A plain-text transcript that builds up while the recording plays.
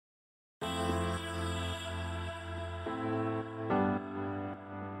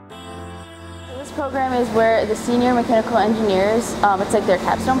program is where the senior mechanical engineers, it's like their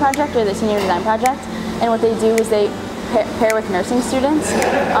capstone project or their senior design project, and what they do is they pair with nursing students,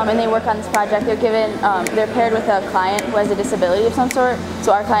 and they work on this project. They're given, they're paired with a client who has a disability of some sort.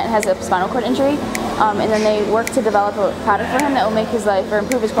 So our client has a spinal cord injury, and then they work to develop a product for him that will make his life or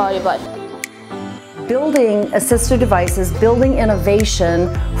improve his quality of life. Building assistive devices, building innovation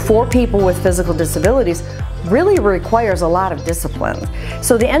for people with physical disabilities really requires a lot of discipline.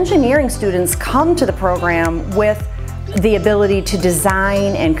 So the engineering students come to the program with the ability to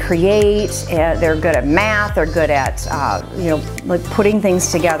design and create. They're good at math, they're good at like putting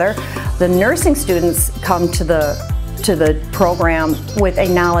things together. The nursing students come to the program with a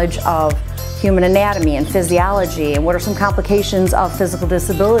knowledge of human anatomy and physiology and what are some complications of physical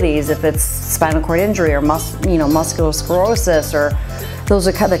disabilities, if it's spinal cord injury or muscular sclerosis, or those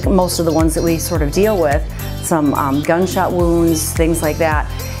are kind of most of the ones that we sort of deal with, some gunshot wounds, things like that.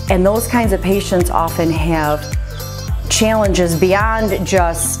 And those kinds of patients often have challenges beyond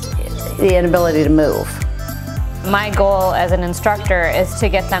just the inability to move. My goal as an instructor is to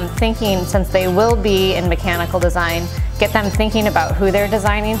get them thinking, since they will be in mechanical design, get them thinking about who they're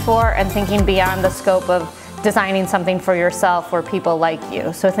designing for and thinking beyond the scope of designing something for yourself or people like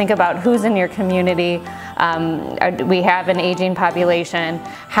you. So think about who's in your community. We have an aging population.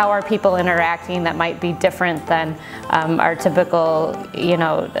 How are people interacting that might be different than our typical,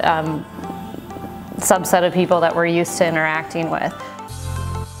 subset of people that we're used to interacting with?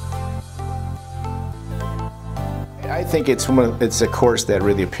 I think it's a course that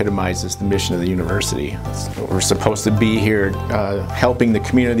really epitomizes the mission of the university. We're supposed to be here helping the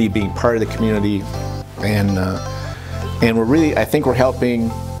community, being part of the community, and we're really, I think we're helping,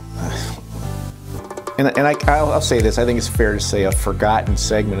 I'll say this, I think it's fair to say a forgotten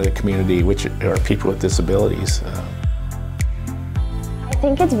segment of the community, which are people with disabilities. I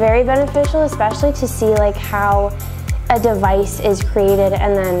think it's very beneficial, especially to see like how a device is created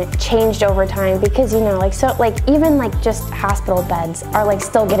and then changed over time, because even just hospital beds are like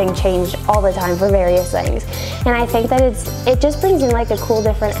still getting changed all the time for various things. And I think that it just brings in like a cool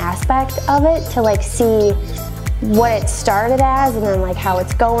different aspect of it to like see what it started as and then like how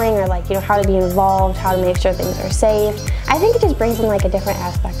it's going, or like how to be involved, how to make sure things are safe. I think it just brings in like a different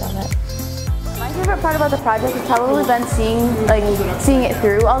aspect of it. My favorite part about the project has probably been seeing it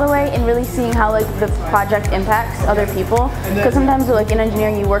through all the way and really seeing how the project impacts other people. Because sometimes in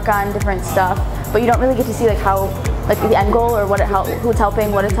engineering you work on different stuff, but you don't really get to see how the end goal or who it's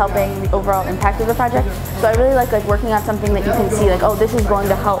helping, what it's helping, the overall impact of the project. So I really like working on something that you can see oh, this is going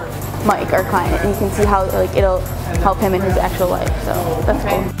to help Mike, our client, and you can see how it'll help him in his actual life. So that's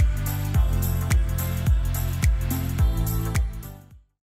cool.